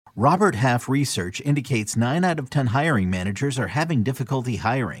Robert Half research indicates 9 out of 10 hiring managers are having difficulty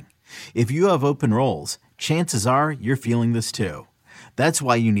hiring. If you have open roles, chances are you're feeling this too. That's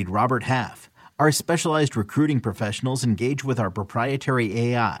why you need Robert Half. Our specialized recruiting professionals engage with our proprietary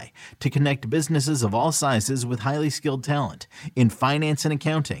AI to connect businesses of all sizes with highly skilled talent in finance and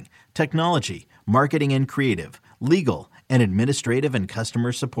accounting, technology, marketing and creative, legal, and administrative and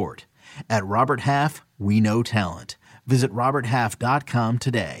customer support. At Robert Half, we know talent. Visit roberthalf.com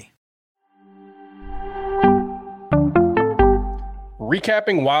today.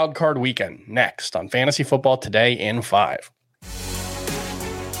 Recapping Wild Card Weekend next on Fantasy Football Today in 5.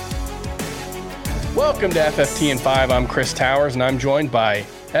 Welcome to FFT in 5. I'm Chris Towers, and I'm joined by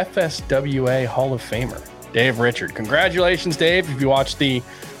FSWA Hall of Famer Dave Richard. Congratulations, Dave. If you watched the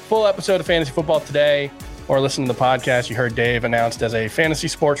full episode of Fantasy Football Today or listened to the podcast, you heard Dave announced as a Fantasy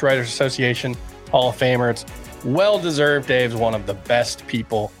Sports Writers Association Hall of Famer. It's well-deserved. Dave's one of the best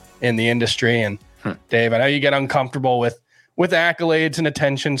people in the industry. And Dave, I know you get uncomfortable with accolades and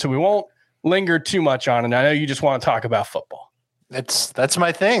attention, so we won't linger too much on it. I know you just want to talk about football. That's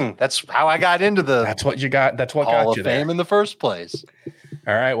my thing. That's how I got into the. That's what you got. That's what Hall got you of Fame there in the first place.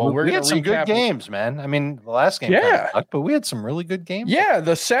 All right. Well, we had some good games, man. I mean, the last game, sucked, but we had some really good games. Yeah,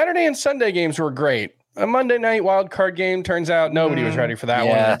 the Saturday and Sunday games were great. A Monday night wild card game, turns out nobody was ready for that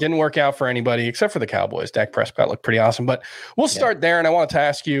one. It didn't work out for anybody except for the Cowboys. Dak Prescott looked pretty awesome, but we'll start there. And I wanted to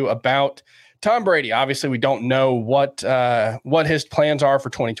ask you about Tom Brady. Obviously, we don't know what his plans are for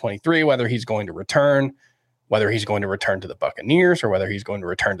 2023, whether he's going to return, whether he's going to return to the Buccaneers, or whether he's going to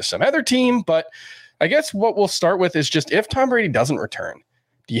return to some other team. But I guess what we'll start with is just if Tom Brady doesn't return,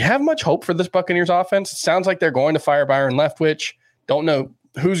 do you have much hope for this Buccaneers offense? It sounds like they're going to fire Byron Leftwich. Don't know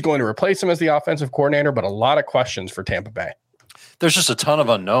who's going to replace him as the offensive coordinator, but a lot of questions for Tampa Bay. There's just a ton of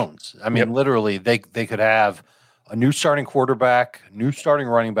unknowns. I mean, literally, they could have a new starting quarterback, new starting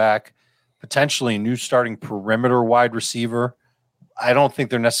running back, potentially a new starting perimeter wide receiver. I don't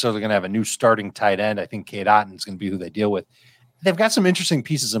think they're necessarily going to have a new starting tight end. I think Cade Otton's going to be who they deal with. They've got some interesting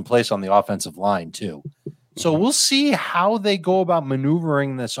pieces in place on the offensive line, too. So we'll see how they go about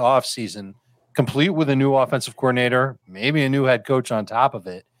maneuvering this offseason, complete with a new offensive coordinator, maybe a new head coach on top of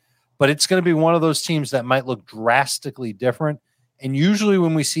it. But it's going to be one of those teams that might look drastically different. And usually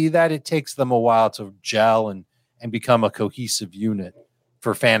when we see that, it takes them a while to gel and become a cohesive unit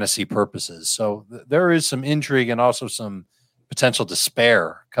for fantasy purposes. So there is some intrigue and also some potential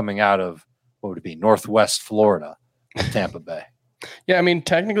despair coming out of, what would it be, Northwest Florida, Tampa Bay. Yeah, I mean,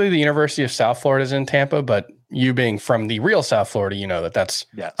 technically the University of South Florida is in Tampa, but you being from the real South Florida, you know that's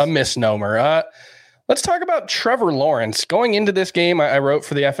a misnomer. Let's talk about Trevor Lawrence. Going into this game, I wrote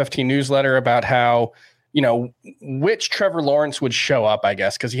for the FFT newsletter about how, which Trevor Lawrence would show up, I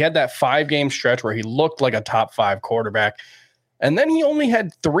guess, because he had that 5-game stretch where he looked like a top 5 quarterback. And then he only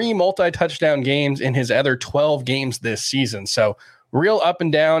had 3 multi-touchdown games in his other 12 games this season. So real up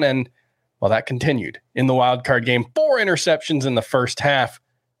and down. And well, that continued in the wild card game. 4 interceptions in the first half,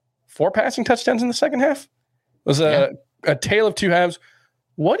 4 passing touchdowns in the second half. It was a tale of two halves.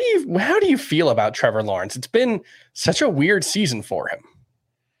 How do you feel about Trevor Lawrence? It's been such a weird season for him.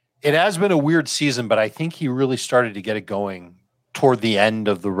 It has been a weird season, but I think he really started to get it going toward the end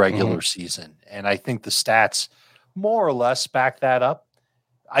of the regular season. And I think the stats more or less back that up.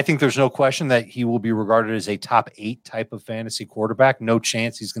 I think there's no question that he will be regarded as a top 8 type of fantasy quarterback. No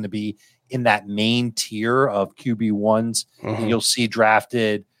chance he's going to be in that main tier of QB1s. You'll see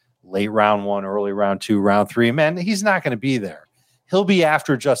drafted late round 1, early round 2, round 3. Man, he's not going to be there. He'll be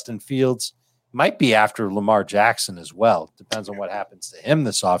after Justin Fields, might be after Lamar Jackson as well. Depends on what happens to him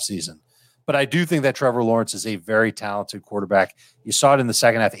this offseason. But I do think that Trevor Lawrence is a very talented quarterback. You saw it in the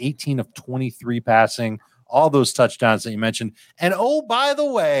second half, 18 of 23 passing, all those touchdowns that you mentioned. And oh, by the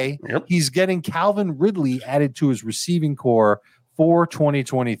way, he's getting Calvin Ridley added to his receiving core for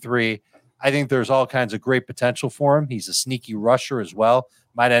 2023. I think there's all kinds of great potential for him. He's a sneaky rusher as well.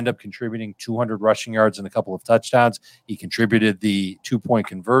 Might end up contributing 200 rushing yards and a couple of touchdowns. He contributed the 2-point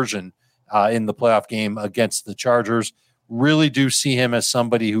conversion in the playoff game against the Chargers. Really do see him as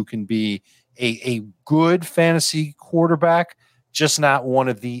somebody who can be a good fantasy quarterback, just not one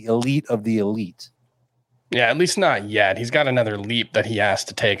of the elite of the elite. Yeah, at least not yet. He's got another leap that he has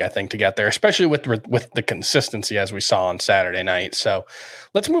to take, I think, to get there, especially with the consistency as we saw on Saturday night. So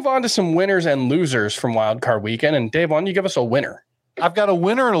let's move on to some winners and losers from Wild Card Weekend. And Dave, why don't you give us a winner? I've got a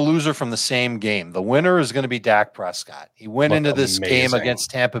winner and a loser from the same game. The winner is going to be Dak Prescott. He went into this game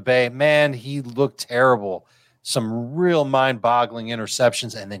against Tampa Bay. Man, he looked terrible. Some real mind-boggling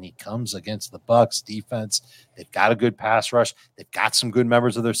interceptions, and then he comes against the Bucs defense. They've got a good pass rush. They've got some good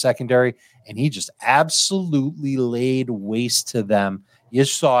members of their secondary, and he just absolutely laid waste to them. You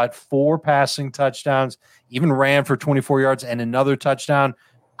saw it, 4 passing touchdowns, even ran for 24 yards and another touchdown.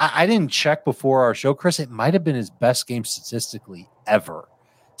 I didn't check before our show, Chris. It might have been his best game statistically ever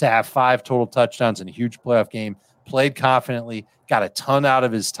to have 5 total touchdowns in a huge playoff game. Played confidently, got a ton out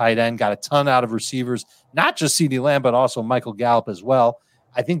of his tight end, got a ton out of receivers, not just CeeDee Lamb, but also Michael Gallup as well.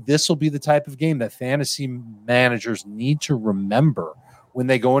 I think this will be the type of game that fantasy managers need to remember when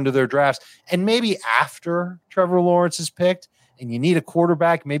they go into their drafts. And maybe after Trevor Lawrence is picked and you need a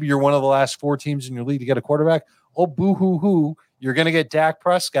quarterback, maybe you're one of the last 4 teams in your league to get a quarterback. Oh, boo-hoo-hoo. You're going to get Dak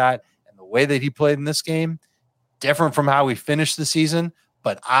Prescott. And the way that he played in this game, different from how we finished the season.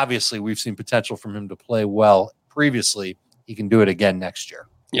 But obviously, we've seen potential from him to play well previously. He can do it again next year.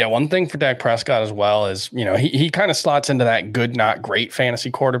 Yeah, one thing for Dak Prescott as well is, he kind of slots into that good, not great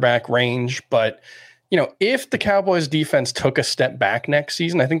fantasy quarterback range. But, if the Cowboys defense took a step back next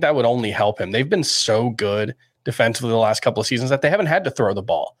season, I think that would only help him. They've been so good defensively the last couple of seasons that they haven't had to throw the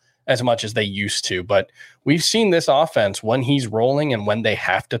ball as much as they used to. But we've seen this offense when he's rolling and when they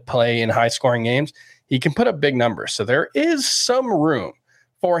have to play in high-scoring games, he can put up big numbers. So there is some room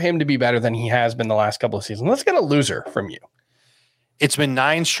for him to be better than he has been the last couple of seasons. Let's get a loser from you. It's been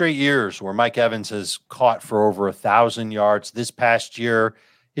 9 straight years where Mike Evans has caught for over 1,000 yards. This past year,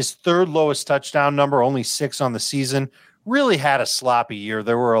 his 3rd lowest touchdown number, only 6 on the season, really had a sloppy year.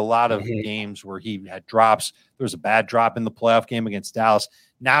 There were a lot of games where he had drops. There was a bad drop in the playoff game against Dallas.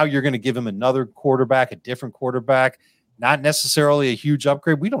 Now you're going to give him another quarterback, a different quarterback, not necessarily a huge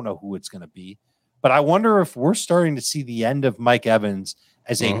upgrade. We don't know who it's going to be. But I wonder if we're starting to see the end of Mike Evans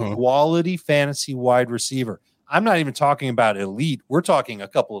as a quality fantasy wide receiver. I'm not even talking about elite. We're talking a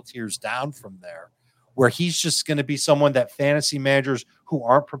couple of tiers down from there, where he's just going to be someone that fantasy managers who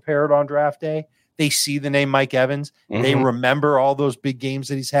aren't prepared on draft day, they see the name Mike Evans. They remember all those big games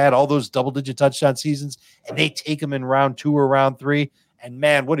that he's had, all those double-digit touchdown seasons, and they take him in round 2 or round 3. And,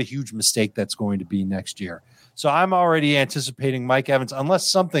 man, what a huge mistake that's going to be next year. So I'm already anticipating Mike Evans, unless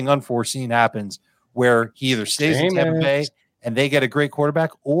something unforeseen happens where he either stays in Tampa Bay and they get a great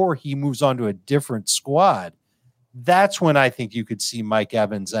quarterback, or he moves on to a different squad. That's when I think you could see Mike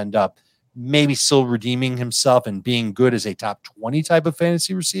Evans end up maybe still redeeming himself and being good as a top 20 type of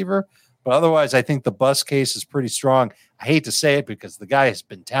fantasy receiver. But otherwise, I think the bust case is pretty strong. I hate to say it because the guy has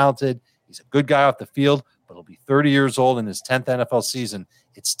been talented. He's a good guy off the field, but he'll be 30 years old in his 10th NFL season.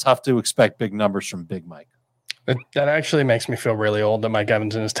 It's tough to expect big numbers from Big Mike. That actually makes me feel really old that Mike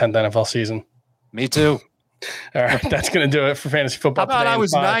Evans in his 10th NFL season. Me too. All right, that's going to do it for fantasy football. How about I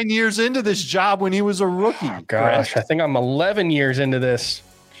was 9 years into this job when he was a rookie? Oh, gosh, I think I'm 11 years into this.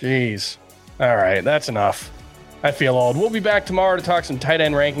 Jeez. All right, that's enough. I feel old. We'll be back tomorrow to talk some tight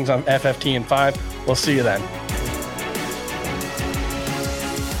end rankings on FFT and 5. We'll see you then.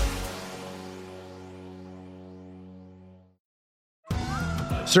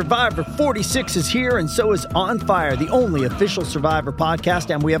 Survivor 46 is here, and so is On Fire, the only official Survivor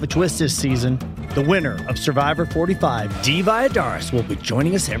podcast, and we have a twist this season. The winner of Survivor 45, Dee Valladares, will be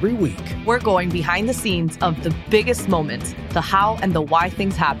joining us every week. We're going behind the scenes of the biggest moments, the how and the why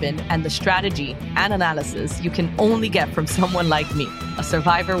things happen, and the strategy and analysis you can only get from someone like me, a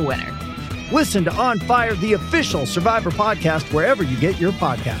Survivor winner. Listen to On Fire, the official Survivor podcast, wherever you get your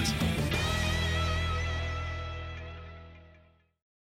podcasts.